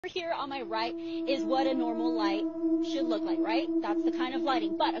Here on my right is what a normal light should look like, right? That's the kind of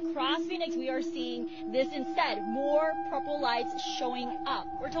lighting. But across Phoenix, we are seeing this instead, more purple lights showing up.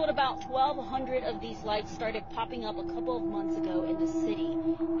 We're told about 1,200 of these lights started popping up a couple of months ago in the city.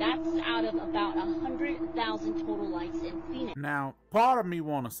 That's out of about 100,000 total lights in Phoenix. Now, part of me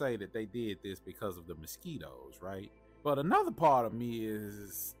want to say that they did this because of the mosquitoes, right? But another part of me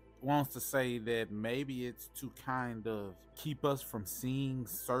wants to say that maybe it's to kind of keep us from seeing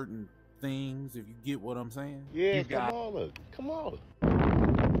certain things, if you get what I'm saying. Yeah, come on.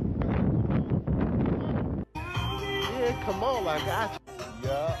 Yeah, come on, I got you.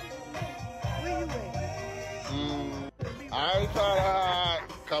 Yeah. Where you at? I ain't trying to hide.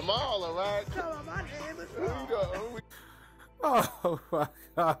 Come on, all right? Come on, my name is Oh my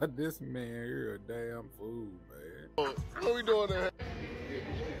God, this man here a damn fool, man. What we doing there?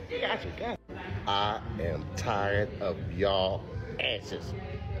 Got you. I am tired of y'all asses.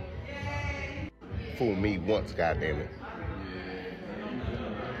 Fool me once, goddammit.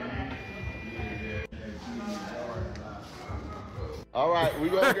 All right, we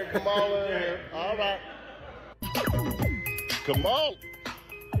gonna get Kamala in here. All right. Come on.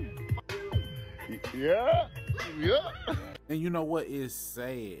 Yeah. And you know what is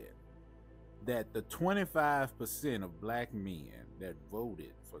sad? That the 25% of black men that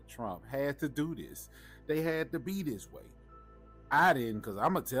voted for Trump had to do this. They had to be this way. I didn't, because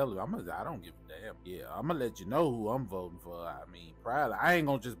I'm going to tell you, I don't give a damn. Yeah, I'm going to let you know who I'm voting for. I mean, probably, I ain't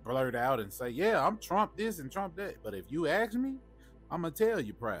going to just blurt out and say, yeah, I'm Trump this and Trump that. But if you ask me, I'm going to tell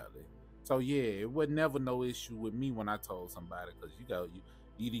you proudly. So yeah, it was never no issue with me when I told somebody, because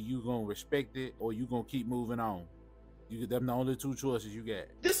either you going to respect it or you going to keep moving on. Them the only two choices you got.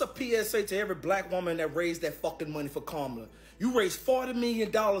 This a PSA to every black woman that raised that fucking money for Kamala. You raised $40 million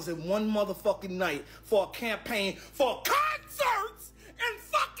in one motherfucking night for a campaign for concerts and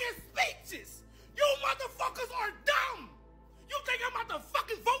fucking speeches. You motherfuckers are dumb. You think I'm about to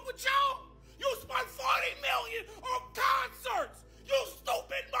fucking vote with y'all? You spent $40 million on concerts. You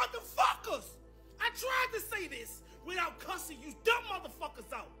stupid motherfuckers. I tried to say this without cussing you dumb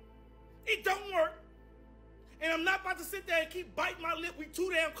motherfuckers out. It don't work. And I'm not about to sit there and keep biting my lip. We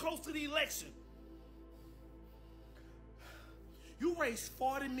too damn close to the election. You raised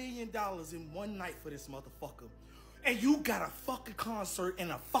 $40 million in one night for this motherfucker. And you got a fucking concert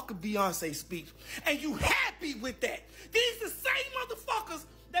and a fucking Beyonce speech. And you happy with that. These the same motherfuckers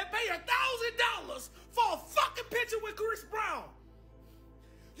that paid $1,000 for a fucking picture with Chris Brown.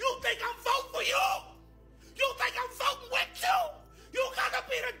 You think I'm voting for you? You think I'm voting with you? You gotta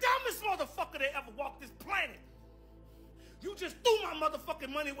be the dumbest motherfucker that ever walked this planet. You just threw my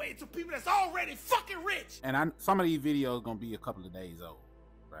motherfucking money away to people that's already fucking rich. And some of these videos gonna be a couple of days old,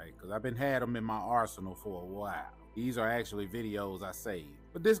 right? Because I've been had them in my arsenal for a while. These are actually videos I saved.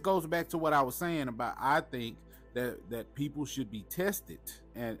 But this goes back to what I was saying about, I think that people should be tested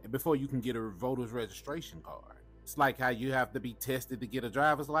and before you can get a voter's registration card. It's like how you have to be tested to get a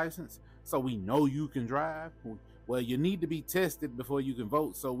driver's license, so we know you can drive. Well, you need to be tested before you can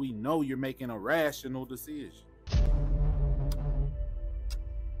vote, so we know you're making a rational decision.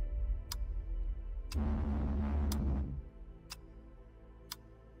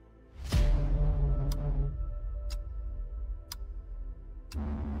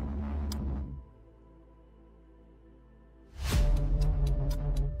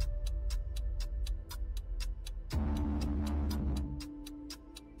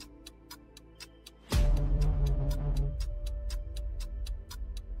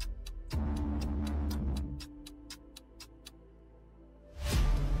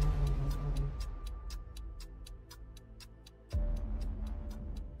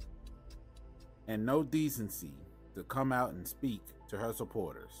 And no decency to come out and speak to her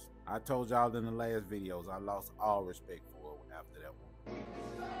supporters. I told y'all in the last videos, I lost all respect for her after that one.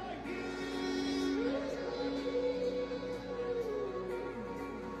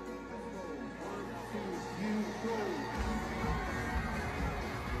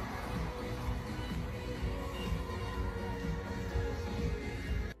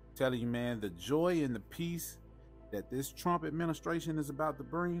 Telling you, man, the joy and the peace that this Trump administration is about to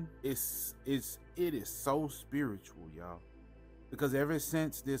bring, it is so spiritual, y'all. Because ever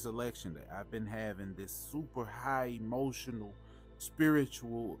since this election day, I've been having this super high emotional,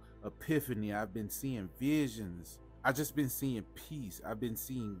 spiritual epiphany. I've been seeing visions. I've just been seeing peace. I've been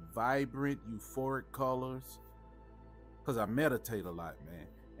seeing vibrant, euphoric colors. Because I meditate a lot, man.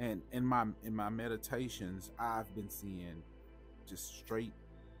 And in my meditations, I've been seeing just straight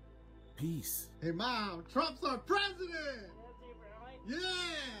peace. Hey, Mom, Trump's our president! Yeah!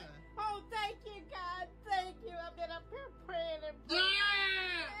 Oh, Oh, thank you, God. Thank you. I've been up here praying and praying.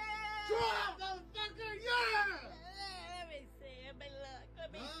 Yeah! Trump, motherfucker, yeah! Let me see. Let me look.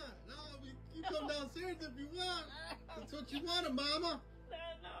 Let me... No, you come downstairs if you want. That's what you wanted, mama.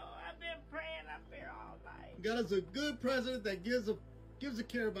 No, I've been praying up here all night. You got us a good president that gives a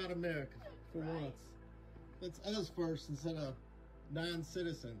care about America for once. It's us first instead of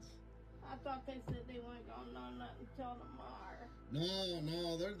non-citizens. I thought they said they weren't gonna know nothing until tomorrow.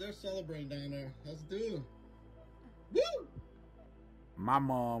 No, they're celebrating down there. Let's do it. Woo! My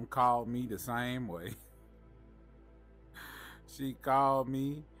mom called me the same way. She called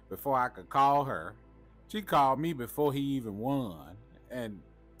me before I could call her. She called me before he even won. And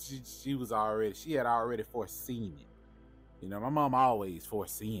she had already foreseen it. You know, my mom always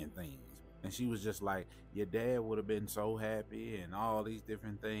foreseeing things. And she was just like, your dad would have been so happy and all these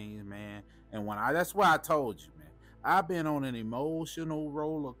different things, man. And that's why I told you, man, I've been on an emotional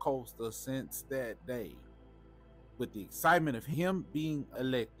roller coaster since that day. With the excitement of him being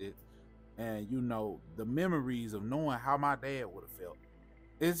elected and, you know, the memories of knowing how my dad would have felt.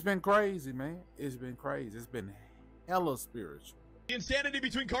 It's been crazy, man. It's been crazy. It's been hella spiritual. The insanity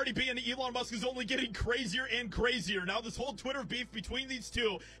between Cardi B and Elon Musk is only getting crazier and crazier. Now this whole Twitter beef between these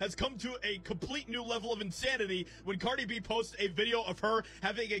two has come to a complete new level of insanity when Cardi B posts a video of her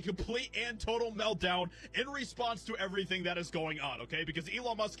having a complete and total meltdown in response to everything that is going on, okay? Because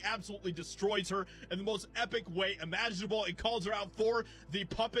Elon Musk absolutely destroys her in the most epic way imaginable and calls her out for the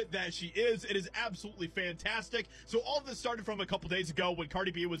puppet that she is. It is absolutely fantastic. So all of this started from a couple days ago when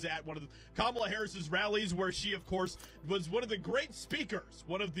Cardi B was at one of Kamala Harris's rallies, where she, of course, was one of the great speakers,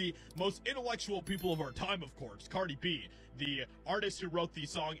 one of the most intellectual people of our time, of course, Cardi B, the artist who wrote the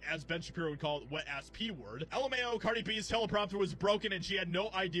song, as Ben Shapiro would call it, wet ass P word. LMAO, Cardi B's teleprompter was broken and she had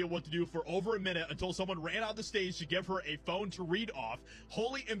no idea what to do for over a minute until someone ran out the stage to give her a phone to read off.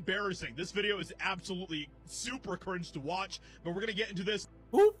 Wholly embarrassing. This video is absolutely super cringe to watch, but we're gonna get into this.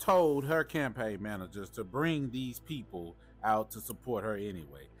 Who told her campaign managers to bring these people out to support her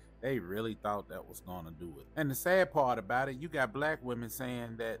anyway? They really thought that was gonna do it. And the sad part about it, you got black women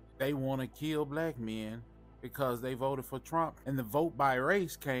saying that they want to kill black men because they voted for Trump. And the vote by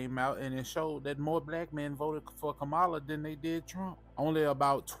race came out and it showed that more black men voted for Kamala than they did Trump. Only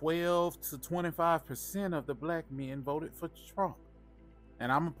about 12 to 25% of the black men voted for Trump.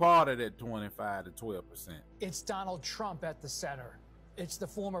 And I'm a part of that 25 to 12%. It's Donald Trump at the center. It's the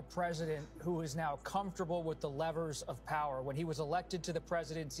former president who is now comfortable with the levers of power. When he was elected to the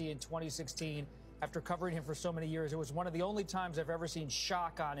presidency in 2016, after covering him for so many years, it was one of the only times I've ever seen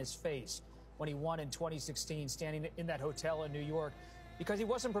shock on his face when he won in 2016, standing in that hotel in New York, because he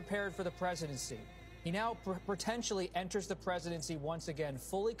wasn't prepared for the presidency. He now potentially enters the presidency once again,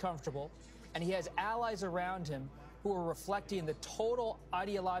 fully comfortable, and he has allies around him who are reflecting the total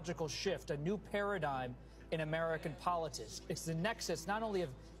ideological shift, a new paradigm in American politics. It's the nexus not only of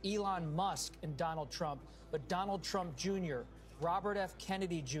Elon Musk and Donald Trump, but Donald Trump Jr., Robert F.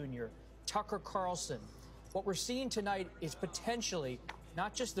 Kennedy Jr., Tucker Carlson. What we're seeing tonight is potentially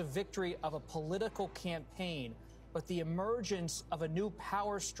not just the victory of a political campaign, but the emergence of a new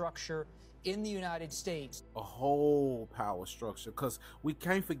power structure in the United States. A whole power structure, because we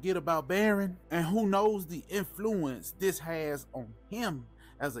can't forget about Barron, and who knows the influence this has on him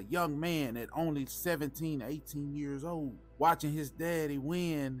as a young man at only 17, 18 years old, watching his daddy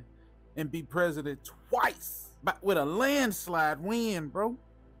win and be president twice, but with a landslide win, bro.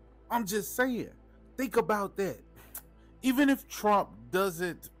 I'm just saying, think about that. Even if Trump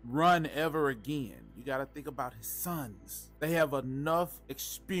doesn't run ever again, you got to think about his sons. They have enough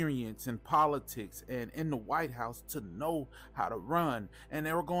experience in politics and in the White House to know how to run, and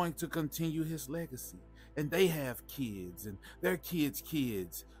they're going to continue his legacy. And they have kids and their kids'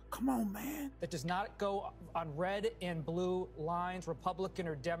 kids. Come on, man. That does not go on red and blue lines, Republican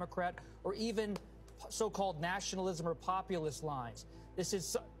or Democrat, or even so-called nationalism or populist lines. This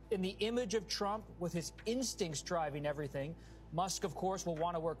is in the image of Trump, with his instincts driving everything. Musk, of course, will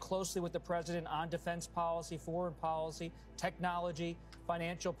want to work closely with the president on defense policy, foreign policy, technology,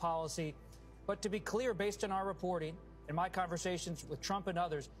 financial policy. But to be clear, based on our reporting and my conversations with Trump and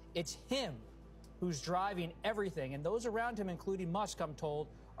others, it's him who's driving everything. And those around him, including Musk, I'm told,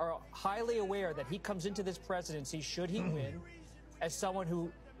 are highly aware that he comes into this presidency, should he win, as someone who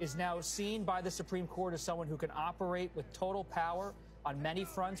is now seen by the Supreme Court as someone who can operate with total power on many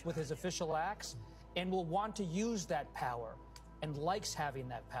fronts with his official acts, and will want to use that power and likes having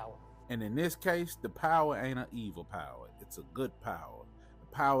that power. And in this case, the power ain't an evil power. It's a good power.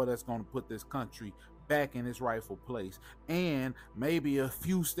 A power that's going to put this country back in its rightful place and maybe a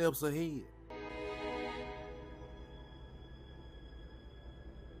few steps ahead.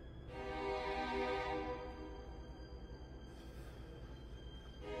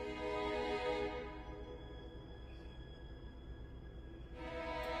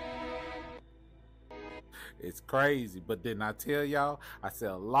 It's crazy. But then I tell y'all, I said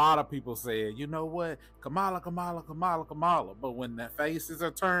a lot of people said, you know what? Kamala, Kamala, Kamala, Kamala. But when the faces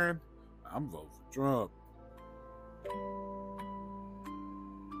are turned, I'm voting for Trump.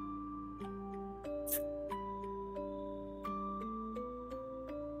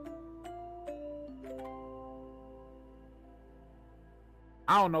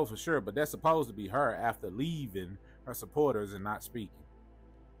 I don't know for sure, but that's supposed to be her after leaving her supporters and not speaking.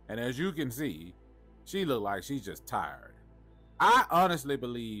 And as you can see, she looked like she's just tired. I honestly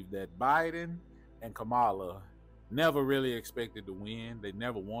believe that Biden and Kamala never really expected to win. They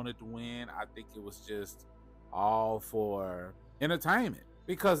never wanted to win. I think it was just all for entertainment.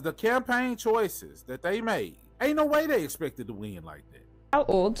 Because the campaign choices that they made, ain't no way they expected to win like that. How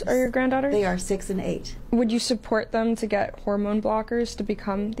old are your granddaughters? They are 6 and 8. Would you support them to get hormone blockers to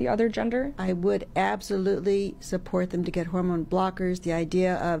become the other gender? I would absolutely support them to get hormone blockers. The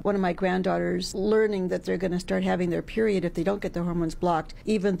idea of one of my granddaughters learning that they're going to start having their period if they don't get their hormones blocked,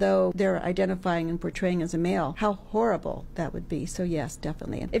 even though they're identifying and portraying as a male. How horrible that would be. So yes,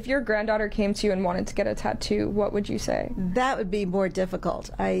 definitely. If your granddaughter came to you and wanted to get a tattoo, what would you say? That would be more difficult.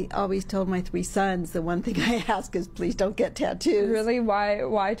 I always told my 3 sons the one thing I ask is please don't get tattoos. Really?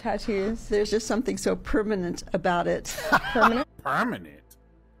 Why tattoos? There's just something so permanent about it. Permanent? Permanent?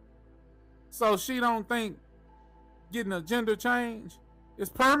 So she don't think getting a gender change is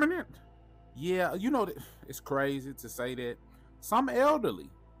permanent? Yeah, you know, it's crazy to say that. Some elderly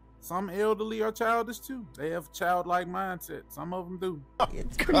are childish too. They have childlike mindset. Some of them do.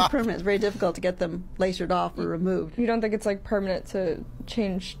 It's pretty permanent. It's very difficult to get them lasered off or removed. You don't think it's like permanent to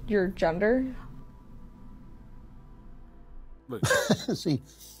change your gender? See,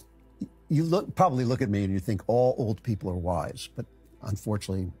 you probably look at me and you think all old people are wise, but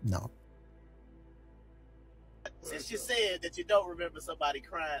unfortunately, no. Since you said that you don't remember somebody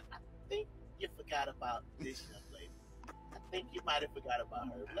crying, I think you forgot about this young lady. I think you might have forgot about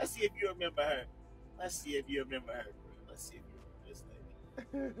her. Let's see if you remember her. Let's see if you remember her. Let's see if you remember this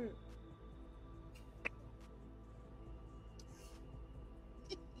lady.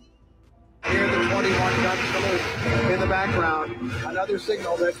 Hear the 21 gun salute in the background. Another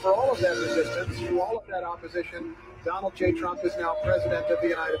signal that for all of that resistance, for all of that opposition, Donald J. Trump is now President of the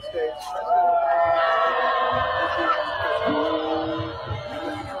United States.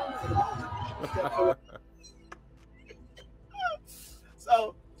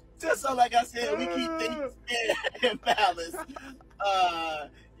 So, just so like I said, we keep things in balance.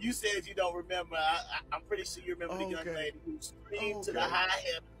 You said you don't remember. I'm pretty sure you remember the young lady who screamed to the high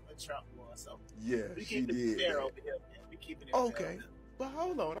heaven when Trump won. So yeah, we keep it fair over here, man. We keep it okay. But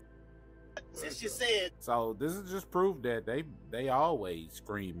hold on. Since you said so, this is just proof that they always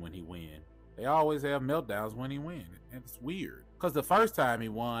scream when he wins. They always have meltdowns when he wins. And it's weird because the first time he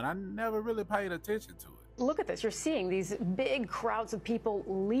won, I never really paid attention to it. Look at this. You're seeing these big crowds of people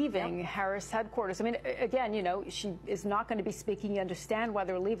leaving Harris headquarters. I mean, again, you know, she is not going to be speaking. You understand why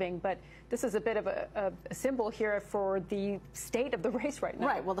they're leaving, but this is a bit of a symbol here for the state of the race right now.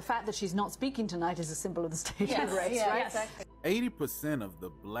 Right. Well, the fact that she's not speaking tonight is a symbol of the state of the race, right? Exactly. 80% of the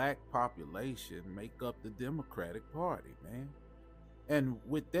black population make up the Democratic Party, man. And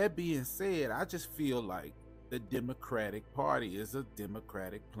with that being said, I just feel like the Democratic Party is a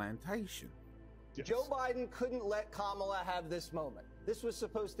Democratic plantation. Yes. Joe Biden couldn't let Kamala have this moment. This was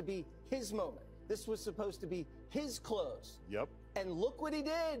supposed to be his moment. This was supposed to be his close. Yep. And look what he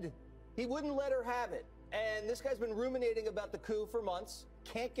did. He wouldn't let her have it. And this guy's been ruminating about the coup for months.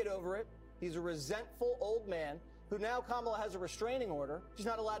 Can't get over it. He's a resentful old man who now Kamala has a restraining order. She's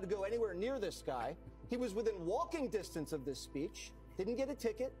not allowed to go anywhere near this guy. He was within walking distance of this speech. Didn't get a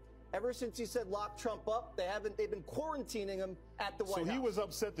ticket. Ever since he said lock Trump up, they've been quarantining him at the White House. So he was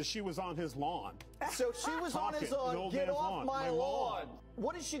upset that she was on his lawn. So she was on his lawn. Get off my lawn.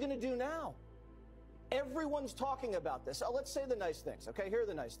 What is she going to do now? Everyone's talking about this. Let's say the nice things. Okay, here are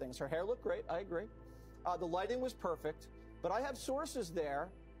the nice things. Her hair looked great. I agree. The lighting was perfect. But I have sources there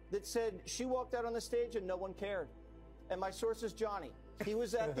that said she walked out on the stage and no one cared. And my source is Johnny. He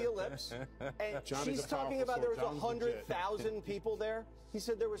was at the Ellipse, and she's talking about there was 100,000 people there. He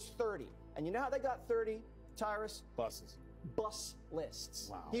said there was 30. And you know how they got 30, Tyrus? Buses. Bus lists.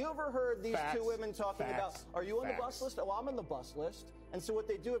 Wow. He overheard these Facts. two women talking about, are you on the bus list? Oh, I'm on the bus list. And so what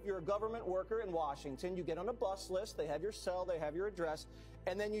they do, if you're a government worker in Washington, you get on a bus list, they have your cell, they have your address,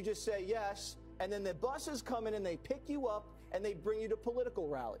 and then you just say yes, and then the buses come in and they pick you up and they bring you to political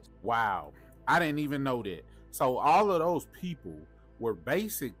rallies. Wow. I didn't even know that. So all of those people were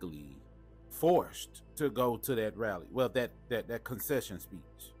basically forced to go to that rally. Well, that concession speech.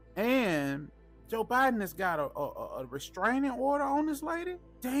 And Joe Biden has got a restraining order on this lady.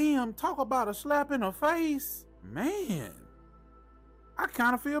 Damn, talk about a slap in her face. Man, I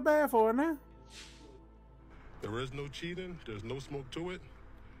kind of feel bad for her now. There is no cheating. There's no smoke to it.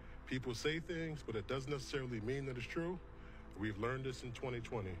 People say things, but it doesn't necessarily mean that it's true. We've learned this in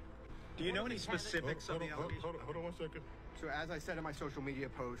 2020. Do you know any specifics of the allegations? Hold on 1 second. So as I said in my social media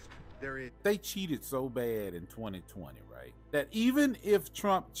post, there is... They cheated so bad in 2020, right? That even if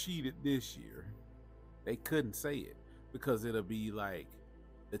Trump cheated this year, they couldn't say it because it'll be like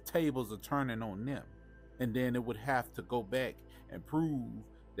the tables are turning on them. And then it would have to go back and prove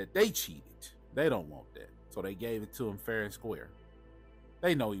that they cheated. They don't want that. So they gave it to him fair and square.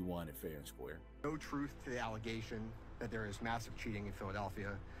 They know he won it fair and square. No truth to the allegation that there is massive cheating in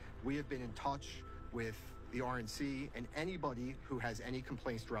Philadelphia. We have been in touch with the RNC and anybody who has any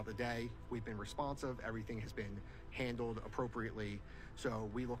complaints throughout the day. We've been responsive. Everything has been handled appropriately. So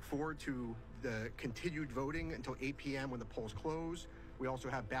we look forward to the continued voting until 8 p.m. when the polls close. We also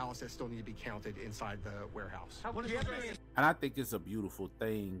have ballots that still need to be counted inside the warehouse. And I think it's a beautiful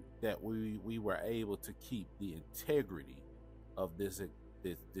thing that we were able to keep the integrity of this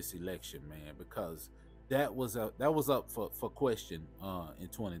election, man, because that was up for question in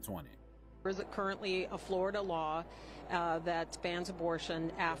 2020. There is currently a Florida law that bans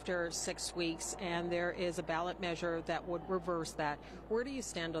abortion after 6 weeks, and there is a ballot measure that would reverse that. Where do you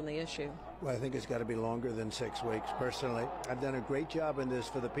stand on the issue? Well, I think it's got to be longer than 6 weeks, personally. I've done a great job in this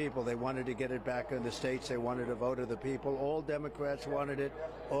for the people. They wanted to get it back in the states. They wanted a vote of the people. All Democrats wanted it.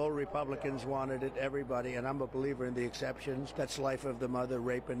 All Republicans wanted it. Everybody. And I'm a believer in the exceptions. That's life of the mother,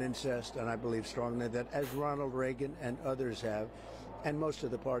 rape and incest. And I believe strongly that, as Ronald Reagan and others have, and most of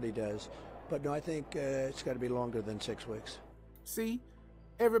the party does. But no, I think it's got to be longer than 6 weeks. See,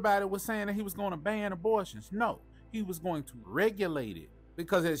 everybody was saying that he was going to ban abortions. No, he was going to regulate it.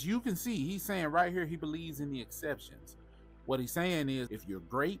 Because as you can see, he's saying right here he believes in the exceptions. What he's saying is if you're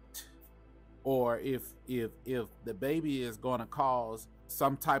great, or if the baby is going to cause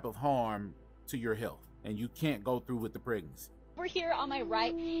some type of harm to your health and you can't go through with the pregnancy. Over here on my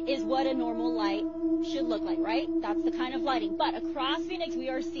right is what a normal light should look like, right? That's the kind of lighting. But across Phoenix, we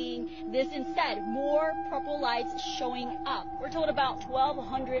are seeing this instead, more purple lights showing up. We're told about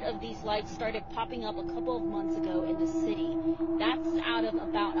 1,200 of these lights started popping up a couple of months ago in the city. That's out of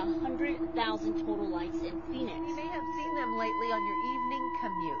about 100,000 total lights in Phoenix. You may have seen them lately on your evening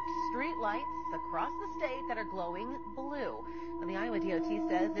commute. Street lights across the state that are glowing blue. And the Iowa DOT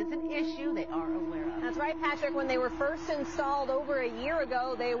says it's an issue they are aware of. That's right, Patrick. When they were first installed over a year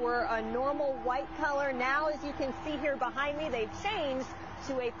ago, they were a normal white color. Now, as you can see here behind me, they've changed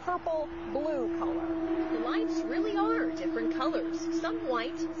to a purple-blue color. The lights really are different colors. Some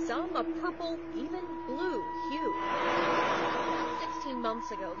white, some a purple, even blue hue. 16 months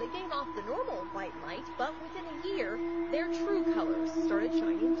ago, they gave off the normal white light, but within a year, their true colors started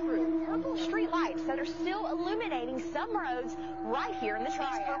shining through. Purple street lights that are still illuminating some roads right here in the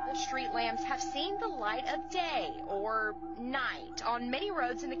triad. These purple street lamps have seen the light of day or night on many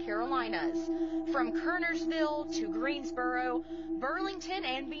roads in the Carolinas, from Kernersville to Greensboro, Burlington,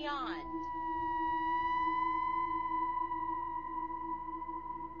 and beyond.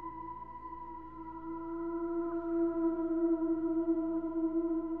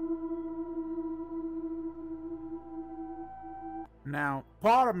 Now,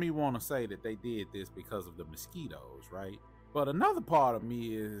 part of me want to say that they did this because of the mosquitoes, right? But another part of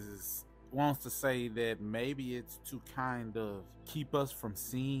me wants to say that maybe it's to kind of keep us from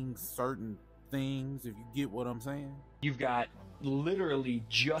seeing certain things, if you get what I'm saying. You've got literally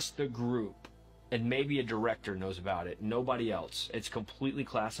just the group, and maybe a director knows about it. Nobody else. It's completely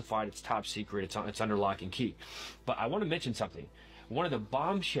classified. It's top secret. It's under lock and key. But I want to mention something. One of the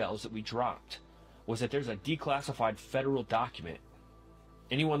bombshells that we dropped was that there's a declassified federal document.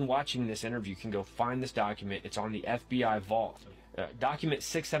 Anyone watching this interview can go find this document. It's on the FBI vault. Document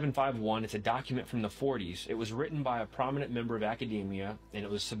 6751, it's a document from the 40s. It was written by a prominent member of academia, and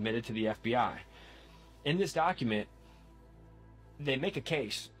it was submitted to the FBI. In this document, they make a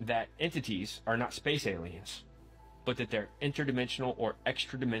case that entities are not space aliens, but that they're interdimensional or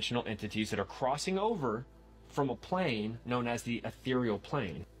extra-dimensional entities that are crossing over from a plane known as the ethereal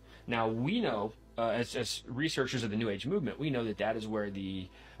plane. Now, we know, as researchers of the New Age movement, we know that that is where the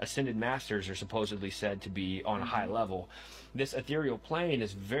ascended masters are supposedly said to be on a high level. This ethereal plane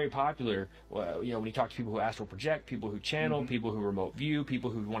is very popular, when you talk to people who astral project, people who channel, people who remote view, people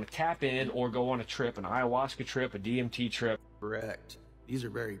who want to tap in or go on a trip, an ayahuasca trip, a DMT trip. Correct. These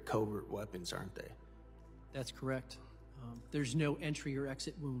are very covert weapons, aren't they? That's correct. There's no entry or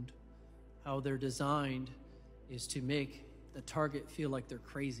exit wound. How they're designed is to make the target feel like they're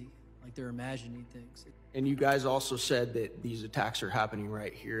crazy. like they're imagining things. And you guys also said that these attacks are happening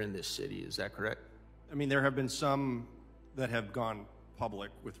right here in this city. Is that correct? I mean, there have been some that have gone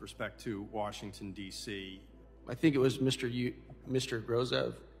public with respect to Washington, D.C. I think it was Mr.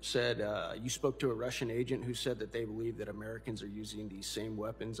 Grozev said you spoke to a Russian agent who said that they believe that Americans are using these same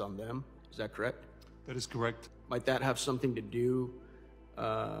weapons on them. Is that correct? That is correct. Might that have something to do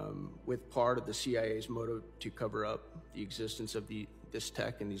with part of the CIA's motive to cover up the existence of this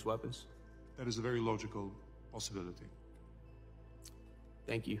tech and these weapons? That is a very logical possibility.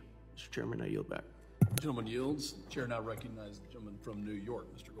 Thank you. Mr. Chairman, I yield back. Gentleman yields. Chair now recognizes the gentleman from New York,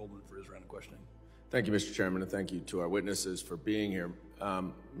 Mr. Goldman, for his round of questioning. Thank you, Mr. Chairman, and thank you to our witnesses for being here.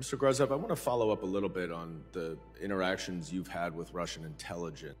 Mr. Grozev, I want to follow up a little bit on the interactions you've had with Russian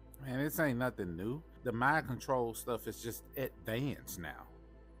intelligence. Man, this ain't nothing new. The mind control stuff is just advanced now.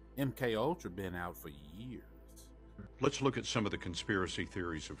 MK Ultra been out for years. Let's look at some of the conspiracy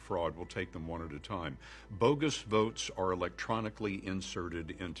theories of fraud. We'll take them one at a time. Bogus votes are electronically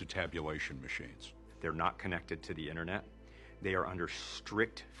inserted into tabulation machines. They're not connected to the internet. They are under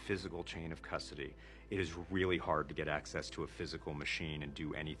strict physical chain of custody. It is really hard to get access to a physical machine and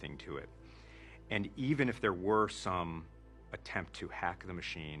do anything to it. And even if there were some attempt to hack the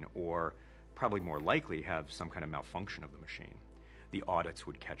machine, or probably more likely have some kind of malfunction of the machine, the audits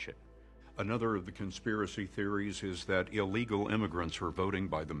would catch it. Another of the conspiracy theories is that illegal immigrants are voting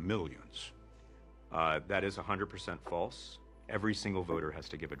by the millions. That is 100% false. Every single voter has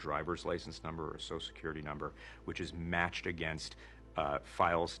to give a driver's license number or a social security number, which is matched against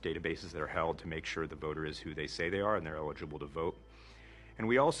files, databases that are held to make sure the voter is who they say they are and they're eligible to vote. And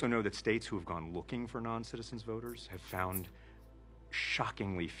we also know that states who have gone looking for non-citizens voters have found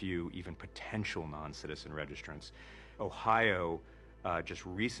shockingly few even potential non-citizen registrants. Ohio just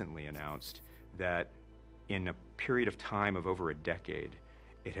recently announced that in a period of time of over a decade,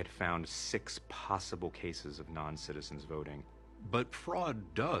 it had found 6 possible cases of non-citizens voting. But fraud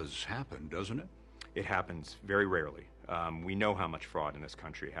does happen, doesn't it? It happens very rarely. We know how much fraud in this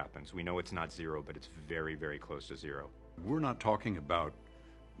country happens. We know it's not zero, but it's very, very close to zero. We're not talking about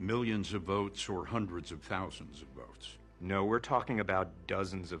millions of votes or hundreds of thousands of votes. No, we're talking about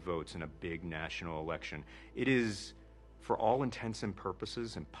dozens of votes in a big national election. It is, for all intents and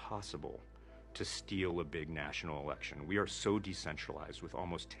purposes, impossible to steal a big national election. We are so decentralized with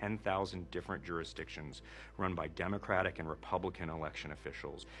almost 10,000 different jurisdictions run by Democratic and Republican election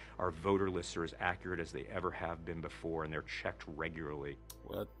officials. Our voter lists are as accurate as they ever have been before, and they're checked regularly.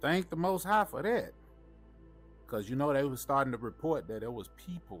 Well, thank the Most High for that. Because, you know, they were starting to report that there was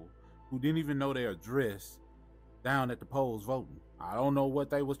people who didn't even know their address down at the polls voting. I don't know what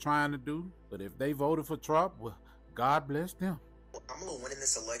they was trying to do, but if they voted for Trump, well, God bless them. Kamala winning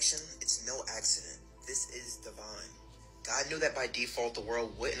this election, it's no accident. This is divine. God knew that by default the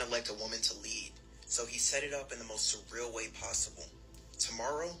world wouldn't elect a woman to lead, so he set it up in the most surreal way possible.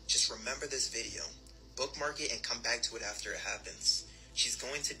 Tomorrow, just remember this video, bookmark it, and come back to it after it happens. She's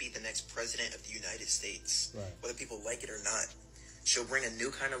going to be the next president of the United States, whether people like it or not. She'll bring a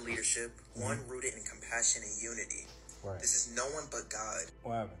new kind of leadership, one rooted in compassion and unity. This is no one but God.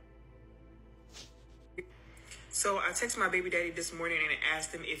 What happened? So I texted my baby daddy this morning and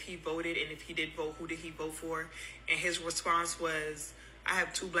asked him if he voted, and if he did vote, who did he vote for? And his response was, I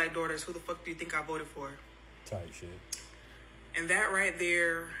have 2 black daughters. Who the fuck do you think I voted for? Type shit. And that right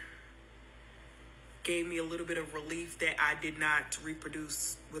there gave me a little bit of relief that I did not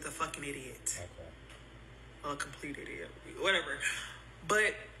reproduce with a fucking idiot. Okay. A complete idiot. Whatever.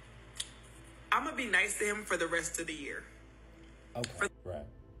 But I'm going to be nice to him for the rest of the year. Okay. Right.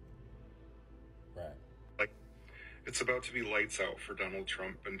 It's about to be lights out for Donald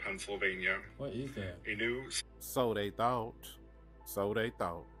Trump in Pennsylvania. What is that? A new So they thought. Survey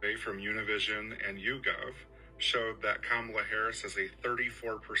from Univision and YouGov showed that Kamala Harris has a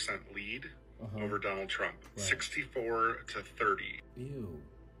 34% lead over Donald Trump. 64 to 30. Ew.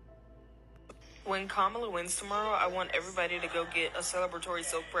 When Kamala wins tomorrow, I want everybody to go get a celebratory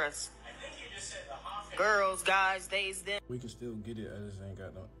silk press. Girls, guys, theys, them. We can still get it. I just ain't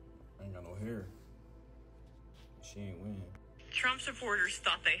got no hair. She ain't winning. Trump supporters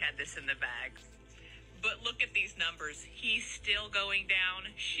thought they had this in the bag. But look at these numbers. He's still going down.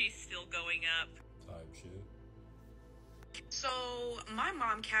 She's still going up. Type shit. So my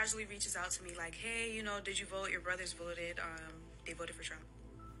mom casually reaches out to me like, hey, you know, did you vote? Your brothers voted. They voted for Trump.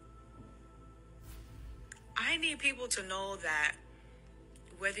 I need people to know that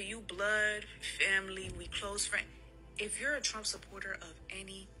whether you blood, family, we close friend, if you're a Trump supporter of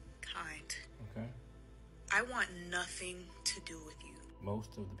any kind, okay, I want nothing to do with you.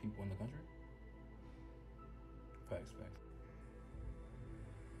 Most of the people in the country? Facts.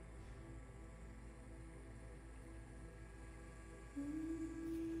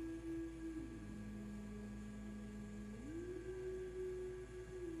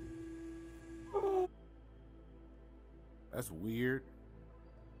 That's weird.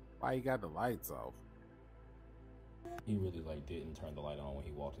 Why you got the lights off? He really like didn't turn the light on when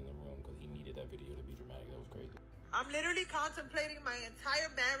he walked in the room because he needed that video to be dramatic. That was crazy. I'm literally contemplating my entire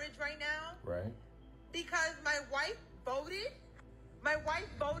marriage right now. Right? Because my wife voted. My wife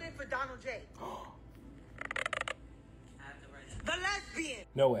voted for Donald J. The lesbian.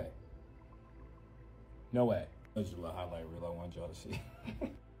 No way. No way. That's just a little highlight reel I wanted y'all to see.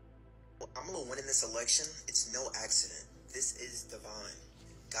 I'm gonna win in this election. It's no accident. This is divine.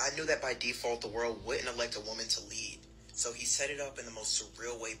 God knew that by default the world wouldn't elect a woman to lead, so he set it up in the most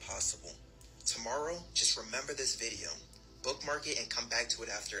surreal way possible. Tomorrow, just remember this video, bookmark it, and come back to it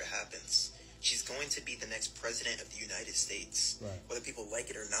after it happens. She's going to be the next president of the United States, whether people like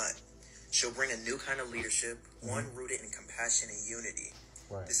it or not. She'll bring a new kind of leadership, one rooted in compassion and unity.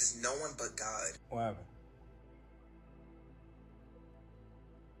 This is no one but God. What happened?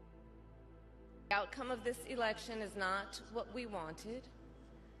 The outcome of this election is not what we wanted,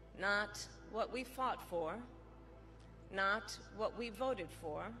 not what we fought for, not what we voted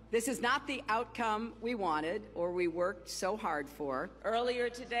for. This is not the outcome we wanted or we worked so hard for. Earlier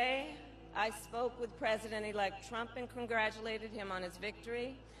today, I spoke with President-elect Trump and congratulated him on his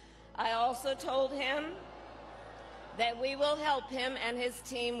victory. I also told him that we will help him and his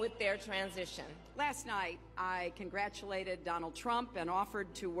team with their transition. Last night, I congratulated Donald Trump and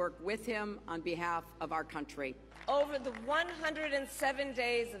offered to work with him on behalf of our country. Over the 107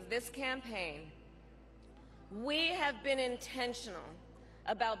 days of this campaign, we have been intentional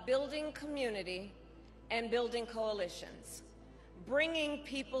about building community and building coalitions, bringing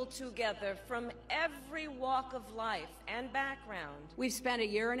people together from every walk of life and background. We've spent a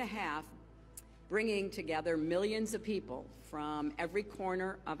year and a half bringing together millions of people from every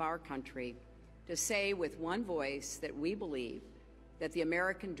corner of our country to say with one voice that we believe that the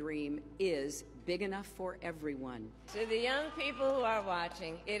American dream is big enough for everyone. To the young people who are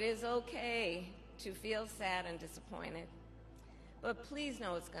watching, it is okay to feel sad and disappointed, but please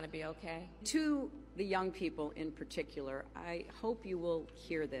know it's going to be okay. To the young people in particular, I hope you will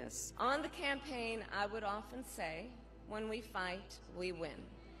hear this. On the campaign, I would often say, when we fight, we win.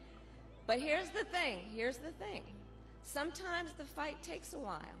 But here's the thing. Sometimes the fight takes a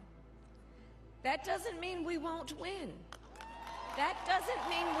while. That doesn't mean we won't win. That doesn't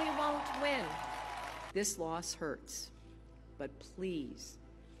mean we won't win. This loss hurts, but please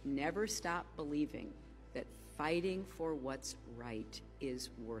never stop believing that fighting for what's right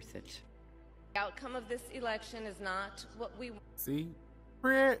is worth it. The outcome of this election is not what we want. See?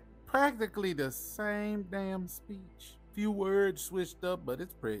 Practically the same damn speech. Few words switched up, but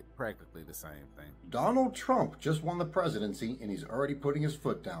it's practically the same thing. Donald Trump just won the presidency, and he's already putting his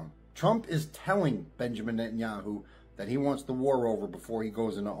foot down. Trump is telling Benjamin Netanyahu that he wants the war over before he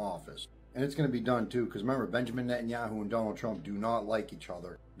goes into office. And it's going to be done too, because remember, Benjamin Netanyahu and Donald Trump do not like each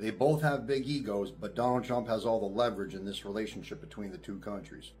other. They both have big egos, but Donald Trump has all the leverage in this relationship between the two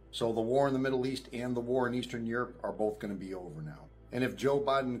countries. So the war in the Middle East and the war in Eastern Europe are both going to be over now. And if Joe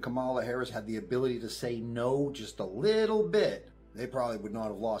Biden and Kamala Harris had the ability to say no just a little bit, they probably would not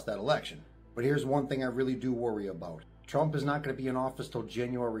have lost that election. But here's one thing I really do worry about. Trump is not going to be in office till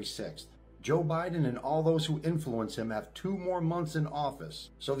January 6th. Joe Biden and all those who influence him have 2 more months in office.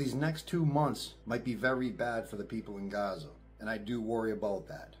 So these next 2 months might be very bad for the people in Gaza. And I do worry about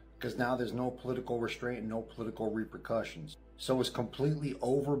that. Because now there's no political restraint and no political repercussions. So it's completely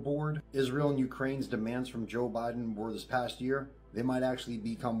overboard. Israel and Ukraine's demands from Joe Biden were this past year. They might actually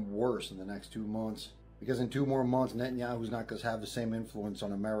become worse in the next 2 months. Because in 2 more months, Netanyahu's not going to have the same influence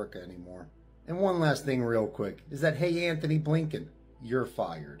on America anymore. And one last thing real quick is that, hey, Anthony Blinken, you're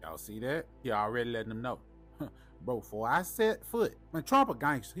fired. Y'all see that? He already letting them know. Bro, before I set foot, man, Trump a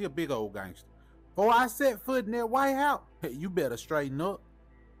gangster. He a big old gangster. Before I set foot in that White House, hey, you better straighten up.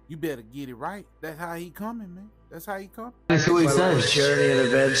 You better get it right. That's how he coming, man. That's how he coming. That's what he says. Journey and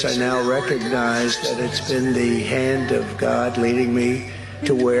events, I now recognize that it's been the hand of God leading me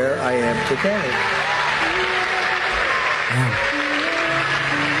to where I am today. Yeah.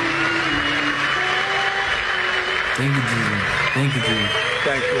 Thank you, Jesus. Thank you, Jesus.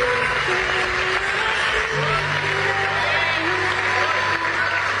 Thank you.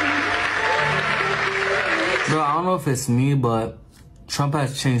 Bro, I don't know if it's me, but Trump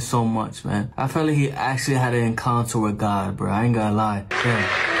has changed so much, man. I felt like he actually had an encounter with God, bro. I ain't gonna lie. Yeah.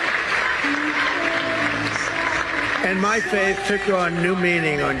 And my faith took on new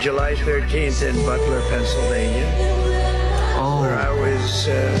meaning on July 13th in Butler, Pennsylvania, where I was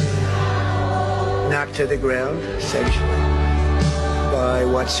knocked to the ground, essentially, by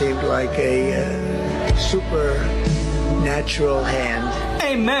what seemed like a supernatural hand.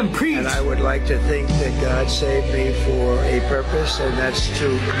 Amen. Preach. And I would like to think that God saved me for a purpose, and that's to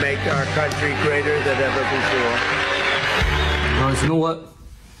make our country greater than ever before. Guys, you know what?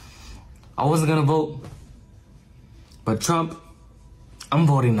 I wasn't gonna vote, but Trump, I'm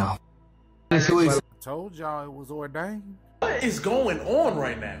voting now. I told y'all it was ordained. What is going on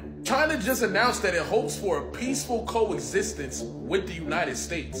right now? China just announced that it hopes for a peaceful coexistence with the United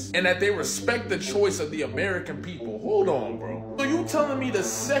States and that they respect the choice of the American people. Hold on, bro. So you telling me the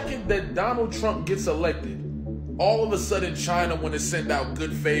second that Donald Trump gets elected, all of a sudden China want to send out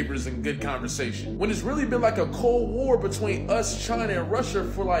good favors and good conversation, when it's really been like a Cold War between us, China, and Russia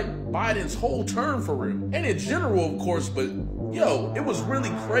for like Biden's whole term for real? And in general, of course, but yo, it was really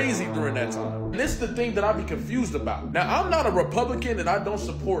crazy during that time. And this is the thing that I be confused about. Now, I'm not a Republican and I don't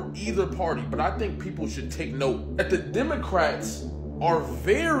support either party, but I think people should take note that the Democrats are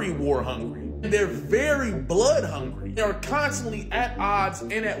very war hungry. They're very blood hungry. They are constantly at odds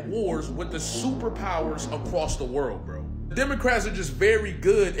and at wars with the superpowers across the world, bro. The Democrats are just very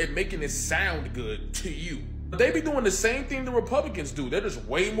good at making it sound good to you. But they be doing the same thing the Republicans do. They're just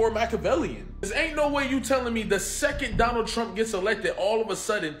way more Machiavellian. There ain't no way you telling me the second Donald Trump gets elected, all of a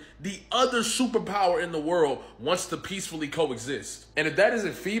sudden, the other superpower in the world wants to peacefully coexist. And if that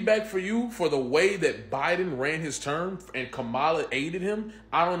isn't feedback for you for the way that Biden ran his term and Kamala aided him,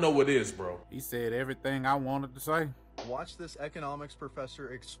 I don't know what is, bro. He said everything I wanted to say. Watch this economics professor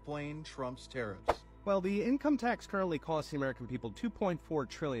explain Trump's tariffs. Well, the income tax currently costs the American people $2.4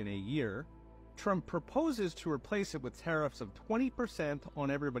 trillion a year. Trump proposes to replace it with tariffs of 20%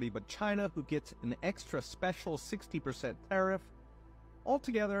 on everybody but China, who gets an extra special 60% tariff.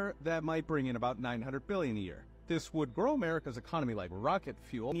 Altogether, that might bring in about $900 billion a year. This would grow America's economy like rocket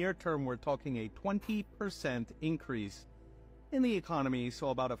fuel. Near term, we're talking a 20% increase in the economy, so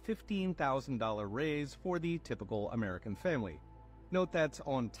about a $15,000 raise for the typical American family. Note that's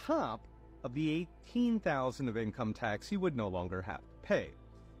on top of the $18,000 of income tax you would no longer have to pay.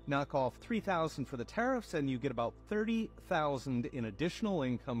 Knock off $3,000 for the tariffs and you get about $30,000 in additional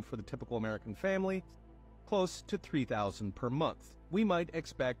income for the typical American family, close to $3,000 per month. We might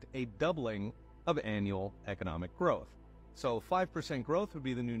expect a doubling of annual economic growth. So 5% growth would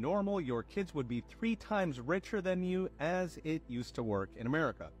be the new normal. Your kids would be 3 times richer than you, as it used to work in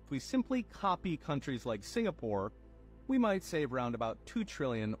America. If we simply copy countries like Singapore, we might save around about $2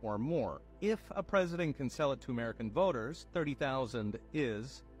 trillion or more. If a president can sell it to American voters, $30,000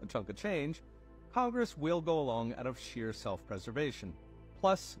 is a chunk of change, Congress will go along out of sheer self-preservation.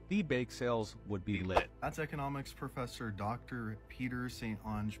 Plus, the bake sales would be lit. That's economics professor Dr. Peter St.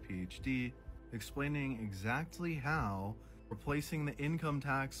 Onge, PhD, explaining exactly how replacing the income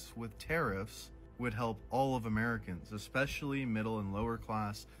tax with tariffs would help all of Americans, especially middle and lower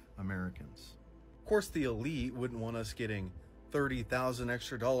class Americans. Of course, the elite wouldn't want us getting $30,000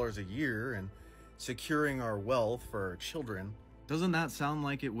 extra a year and securing our wealth for our children. Doesn't that sound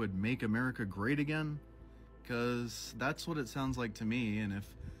like it would make America great again? Because that's what it sounds like to me, and if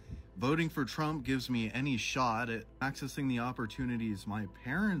voting for Trump gives me any shot at accessing the opportunities my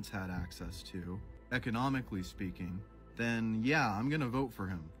parents had access to, economically speaking, then yeah, I'm gonna vote for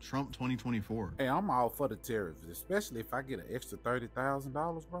him. Trump 2024. Hey, I'm all for the tariffs, especially if I get an extra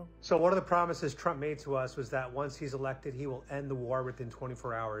 $30,000, bro. So one of the promises Trump made to us was that once he's elected, he will end the war within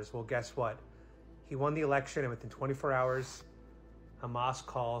 24 hours. Well, guess what? He won the election, and within 24 hours, Hamas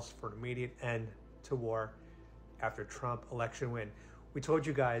calls for an immediate end to war after Trump election win. We told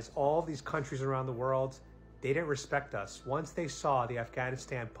you guys, all these countries around the world, they didn't respect us. Once they saw the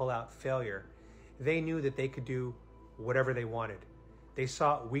Afghanistan pullout failure, they knew that they could do whatever they wanted. They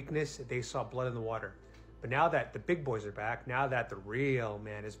saw weakness, they saw blood in the water. But now that the big boys are back, now that the real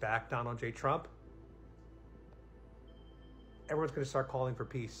man is back, Donald J. Trump, everyone's going to start calling for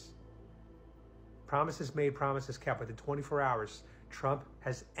peace. Promises made, promises kept. Within 24 hours, Trump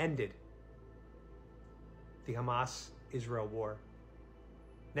has ended the Hamas-Israel war.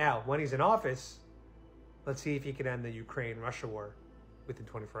 Now, when he's in office, let's see if he can end the Ukraine-Russia war within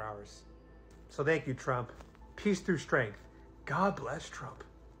 24 hours. So thank you, Trump. Peace through strength. God bless Trump.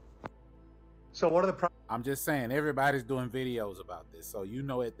 So what are the I'm just saying, everybody's doing videos about this. So, you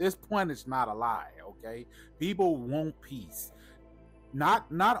know, at this point, it's not a lie, okay? People want peace. Not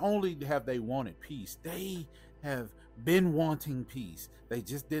only have they wanted peace, they have been wanting peace. They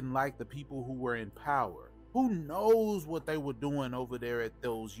just didn't like the people who were in power. Who knows what they were doing over there at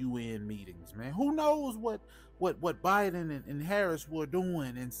those UN meetings, man? Who knows what Biden and Harris were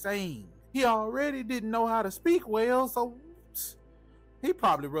doing and saying? He already didn't know how to speak well, so he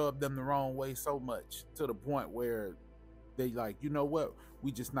probably rubbed them the wrong way so much to the point where they like, you know what?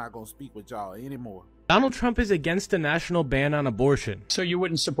 We just not gonna speak with y'all anymore. Donald Trump is against a national ban on abortion. So you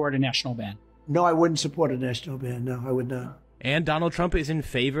wouldn't support a national ban? No, I wouldn't support a national ban. No, I would not. And Donald Trump is in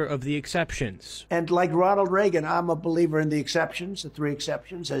favor of the exceptions. And like Ronald Reagan, I'm a believer in the exceptions, the 3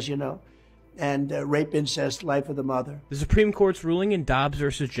 exceptions, as you know. And rape, incest, life of the mother. The Supreme Court's ruling in Dobbs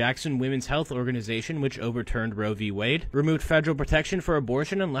versus Jackson Women's Health Organization, which overturned Roe v. Wade, removed federal protection for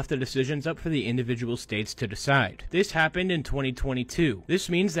abortion and left the decisions up for the individual states to decide. This happened in 2022. This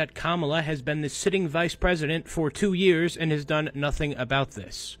means that Kamala has been the sitting vice president for 2 years and has done nothing about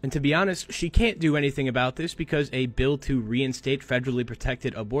this. And to be honest, she can't do anything about this because a bill to reinstate federally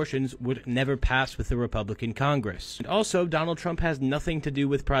protected abortions would never pass with the Republican Congress. And also, Donald Trump has nothing to do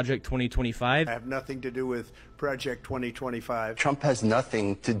with Project 2025. I have nothing to do with Project 2025. Trump has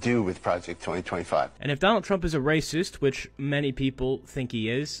nothing to do with Project 2025. And if Donald Trump is a racist, which many people think he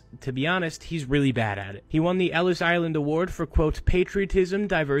is, to be honest, he's really bad at it. He won the Ellis Island Award for, quote, patriotism,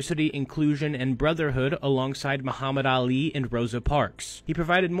 diversity, inclusion, and brotherhood alongside Muhammad Ali and Rosa Parks. He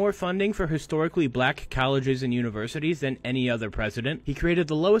provided more funding for historically black colleges and universities than any other president. He created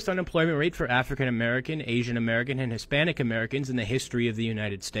the lowest unemployment rate for African American, Asian American, and Hispanic Americans in the history of the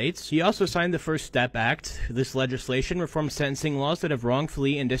United States. He also signed the First Step Act. This legislation reforms sentencing laws that have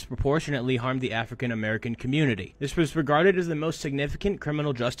wrongfully and disproportionately harmed the African American community. This was regarded as the most significant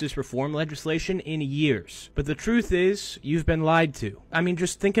criminal justice reform legislation in years. But the truth is, you've been lied to. I mean,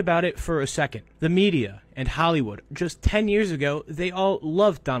 just think about it for a second. The media and Hollywood, just 10 years ago, they all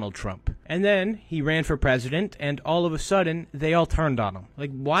loved Donald Trump. And then he ran for president, and all of a sudden, they all turned on him.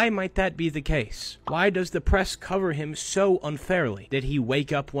 Like, why might that be the case? Why does the press cover him so unfairly? Did he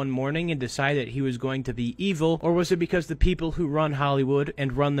wake up one morning and decide that he was going to be evil, or was it because the people who run Hollywood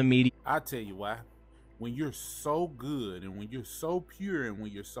and run the media? I'll tell you why. When you're so good, and when you're so pure, and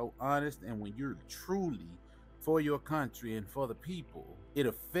when you're so honest, and when you're truly for your country and for the people, it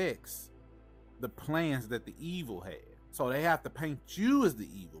affects the plans that the evil had. So they have to paint you as the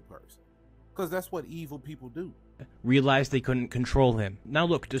evil person, because that's what evil people do. Realized they couldn't control him. Now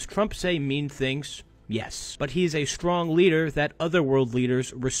look, does Trump say mean things? Yes. But he's a strong leader that other world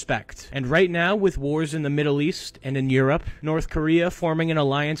leaders respect. And right now, with wars in the Middle East and in Europe, North Korea forming an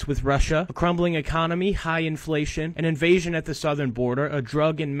alliance with Russia, a crumbling economy, high inflation, an invasion at the southern border, a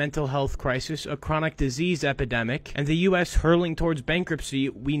drug and mental health crisis, a chronic disease epidemic, and the U.S. hurling towards bankruptcy,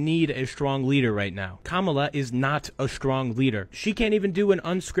 we need a strong leader right now. Kamala is not a strong leader. She can't even do an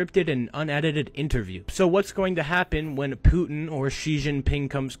unscripted and unedited interview. So what's going to happen when Putin or Xi Jinping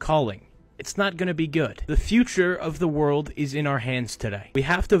comes calling? It's not going to be good. The future of the world is in our hands today. We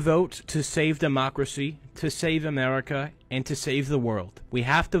have to vote to save democracy, to save America, and to save the world. We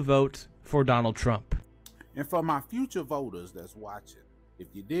have to vote for Donald Trump. And for my future voters that's watching, if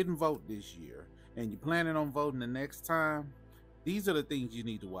you didn't vote this year and you're planning on voting the next time, these are the things you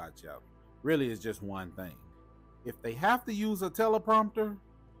need to watch out. Really, it's just one thing. If they have to use a teleprompter,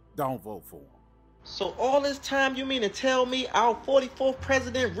 don't vote for them. So all this time you mean to tell me our 44th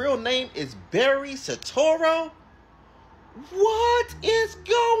president real name is Barry Soetoro? What is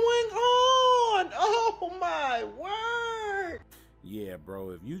going on? Oh my word. Yeah, bro,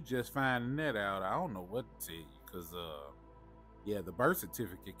 if you just finding that out, I don't know what to tell you, because yeah, the birth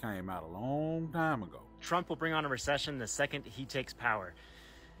certificate came out a long time ago. Trump will bring on a recession the second he takes power.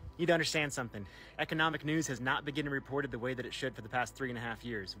 You need to understand something. Economic news has not been getting reported the way that it should for the past 3.5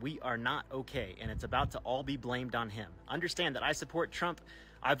 years. We are not okay, and it's about to all be blamed on him. Understand that I support Trump.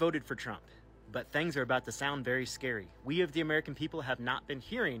 I voted for Trump. But things are about to sound very scary. We of the American people have not been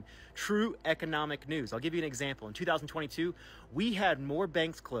hearing true economic news. I'll give you an example. In 2022, we had more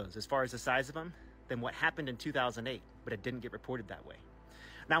banks closed as far as the size of them than what happened in 2008, but it didn't get reported that way.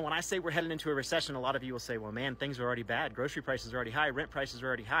 Now, when I say we're heading into a recession, a lot of you will say, well, man, things are already bad. Grocery prices are already high. Rent prices are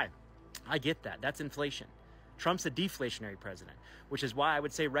already high. I get that. That's inflation. Trump's a deflationary president, which is why I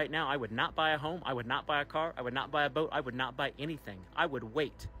would say right now, I would not buy a home. I would not buy a car. I would not buy a boat. I would not buy anything. I would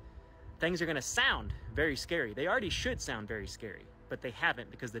wait. Things are going to sound very scary. They already should sound very scary, but they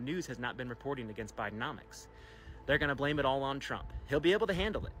haven't because the news has not been reporting against Bidenomics. They're going to blame it all on Trump. He'll be able to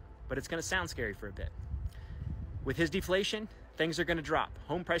handle it, but it's going to sound scary for a bit. With his deflation, things are going to drop.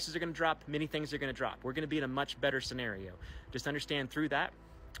 Home prices are going to drop. Many things are going to drop. We're going to be in a much better scenario. Just understand through that,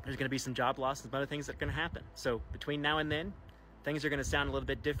 there's going to be some job loss and some other things that are going to happen. So between now and then, things are going to sound a little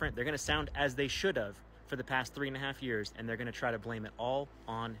bit different. They're going to sound as they should have for the past 3.5 years, and they're going to try to blame it all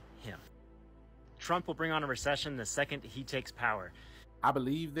on him. Trump will bring on a recession the second he takes power. I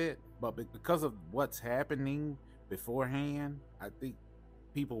believe that, but because of what's happening beforehand, I think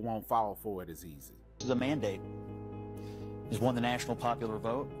people won't fall for it as easy. The mandate has won the national popular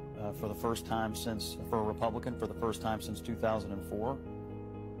vote for the first time for a Republican for the first time since 2004.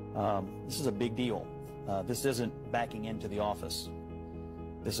 This is a big deal This isn't backing into the office.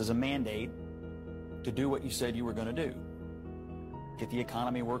 This is a mandate to do what you said you were going to do. Get the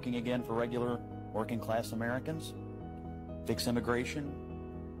economy working again for regular working class Americans, fix immigration,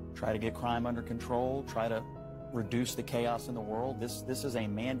 try to get crime under control, try to reduce the chaos in the world. This is a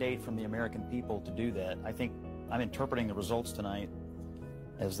mandate from the American people to do that. I think I'm interpreting the results tonight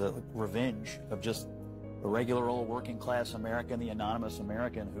as the revenge of just the regular old working class American, the anonymous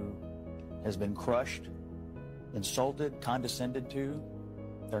American who has been crushed, insulted, condescended to.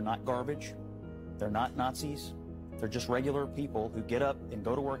 They're not garbage. They're not Nazis. They're just regular people who get up and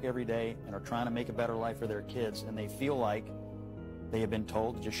go to work every day and are trying to make a better life for their kids, and they feel like they have been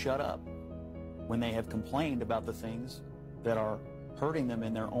told to just shut up when they have complained about the things that are hurting them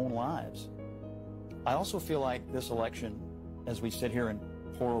in their own lives. I also feel like this election, as we sit here and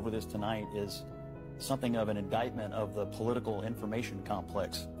pour over this tonight, is something of an indictment of the political information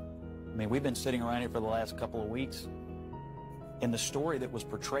complex. I mean, we've been sitting around here for the last couple of weeks, and the story that was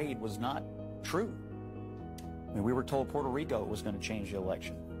portrayed was not true. I mean, we were told Puerto Rico was going to change the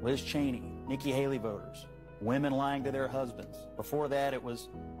election. Liz Cheney, Nikki Haley voters, women lying to their husbands. Before that, it was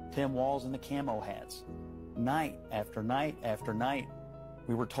Tim Walz and the camo hats. Night after night after night,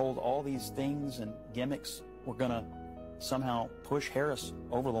 we were told all these things and gimmicks were going to somehow push Harris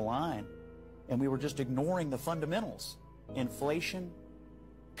over the line, and we were just ignoring the fundamentals. Inflation,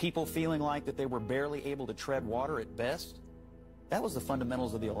 people feeling like that they were barely able to tread water at best. That was the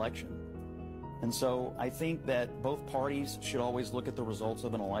fundamentals of the election. And so I think that both parties should always look at the results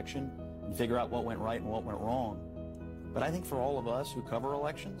of an election and figure out what went right and what went wrong. But I think for all of us who cover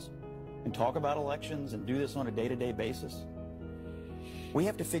elections and talk about elections and do this on a day-to-day basis, we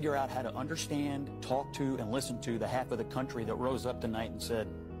have to figure out how to understand, talk to, and listen to the half of the country that rose up tonight and said,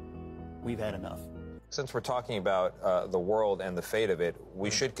 we've had enough. Since we're talking about the world and the fate of it,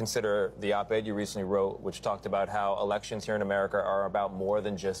 we should consider the op-ed you recently wrote, which talked about how elections here in America are about more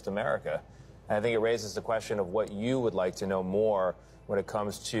than just America. And I think it raises the question of what you would like to know more when it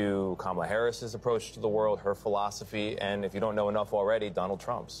comes to Kamala Harris's approach to the world, her philosophy, and if you don't know enough already, Donald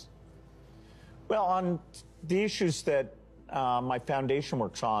Trump's. Well, on the issues that my foundation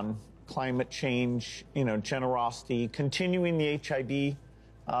works on, climate change, generosity, continuing the HIV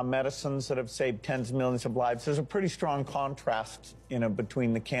medicines that have saved tens of millions of lives, there's a pretty strong contrast,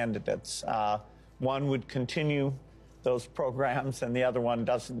 between the candidates. One would continue those programs, and the other one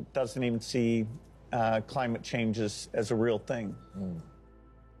doesn't even see climate change as a real thing.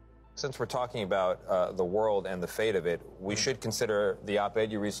 Since we're talking about the world and the fate of it, we should consider the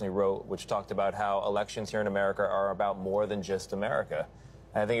op-ed you recently wrote, which talked about how elections here in America are about more than just America.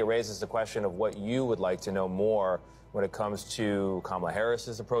 And I think it raises the question of what you would like to know more when it comes to Kamala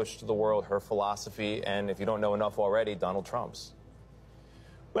Harris's approach to the world, her philosophy, and if you don't know enough already, Donald Trump's.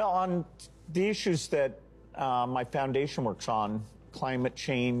 Well, on the issues that my foundation works on, climate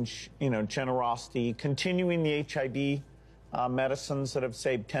change, generosity, continuing the HIV medicines that have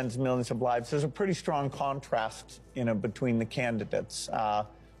saved tens of millions of lives, there's a pretty strong contrast, between the candidates.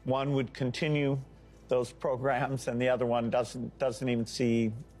 One would continue those programs, and the other one doesn't even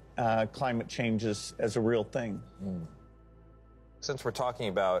see climate change as a real thing. Since we're talking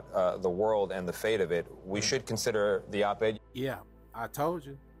about the world and the fate of it, we should consider the op-ed. Yeah, I told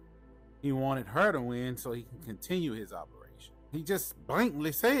you. He wanted her to win so he can continue his operation. He just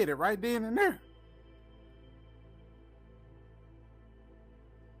blatantly said it right then and there.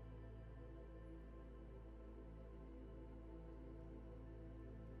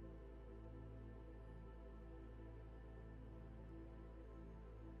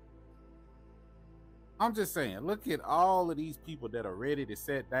 I'm just saying, look at all of these people that are ready to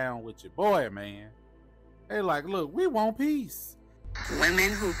sit down with your boy, man. They like, look, we want peace.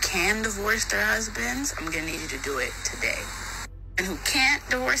 Women who can divorce their husbands, I'm gonna need you to do it today. And who can't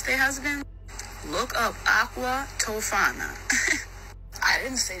divorce their husband, look up Aqua Tofana. I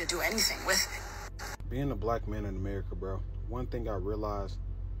didn't say to do anything with it. Being a black man in America, bro, one thing I realized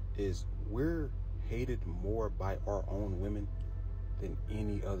is we're hated more by our own women than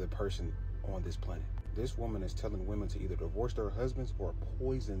any other person on this planet. This woman is telling women to either divorce their husbands or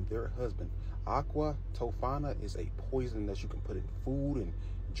poison their husband. Aqua Tofana is a poison that you can put in food and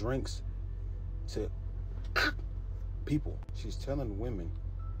drinks to people. She's telling women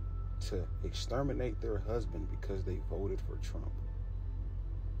to exterminate their husband because they voted for Trump.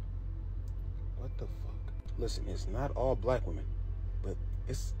 What the fuck? Listen, it's not all black women, but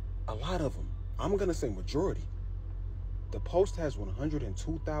it's a lot of them. I'm gonna say majority. The post has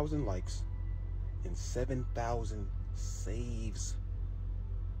 102,000 likes and 7,000 saves.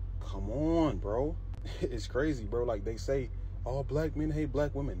 Come on, bro. It's crazy, bro. Like they say, all black men hate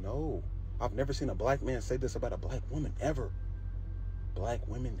black women. No. I've never seen a black man say this about a black woman, ever. Black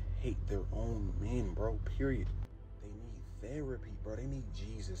women hate their own men, bro, period. They need therapy, bro. They need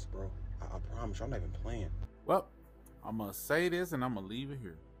Jesus, bro. I promise you, I'm not even playing. Well, I'm gonna say this and I'm gonna leave it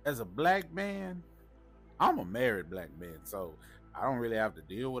here. As a black man, I'm a married black man, so I don't really have to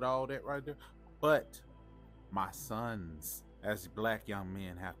deal with all that right there. But my sons, as black young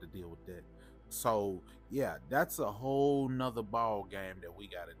men, have to deal with that. So yeah, that's a whole nother ball game that we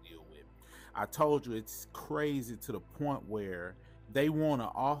got to deal with. I told you it's crazy to the point where they want to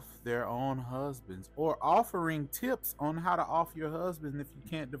off their own husbands, or offering tips on how to off your husband if you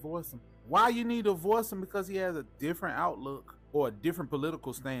can't divorce him. Why you need to divorce him? Because he has a different outlook or a different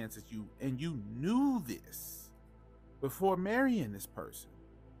political stance as you, and you knew this before marrying this person.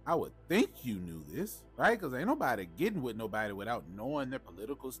 I would think you knew this, right? Because ain't nobody getting with nobody without knowing their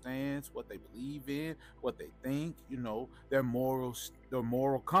political stance, what they believe in, what they think, you know, their morals, their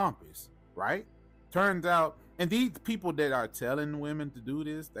moral compass, right? Turns out, and these people that are telling women to do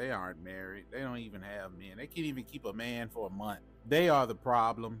this, they aren't married. They don't even have men. They can't even keep a man for a month. They are the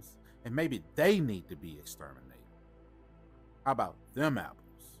problems, and maybe they need to be exterminated. How about them apples?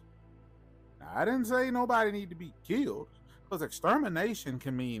 Now, I didn't say nobody need to be killed, because extermination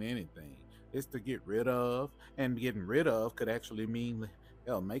can mean anything. It's to get rid of, and getting rid of could actually mean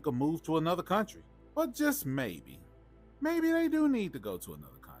they'll make a move to another country. But just maybe they do need to go to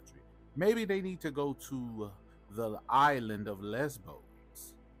another country. Maybe they need to go to the island of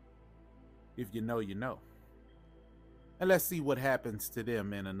Lesbos. If you know, you know. And let's see what happens to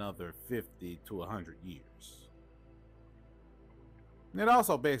them in another 50 to 100 years. And it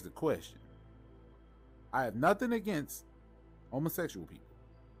also begs the question, I have nothing against homosexual people,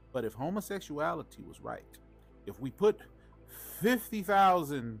 but if homosexuality was right, if we put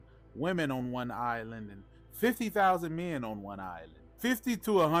 50,000 women on one island and 50,000 men on one island, 50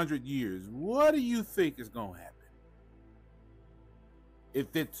 to 100 years, what do you think is going to happen?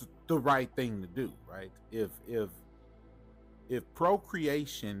 If it's the right thing to do, right? If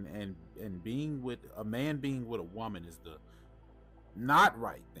procreation and being with a man being with a woman is the not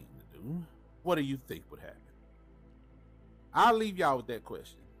right thing to do, what do you think would happen? I'll leave y'all with that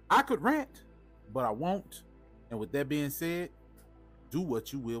question. I could rant, but I won't. And with that being said, do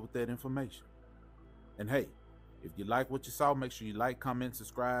what you will with that information. And hey, if you like what you saw, make sure you like, comment,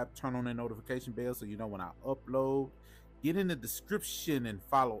 subscribe, turn on that notification bell so you know when I upload. Get in the description and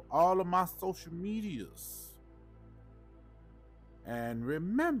follow all of my social medias. And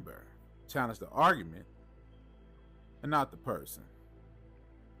remember, challenge the argument and not the person.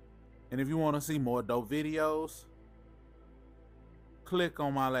 And if you want to see more dope videos, click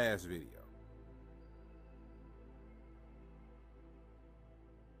on my last video.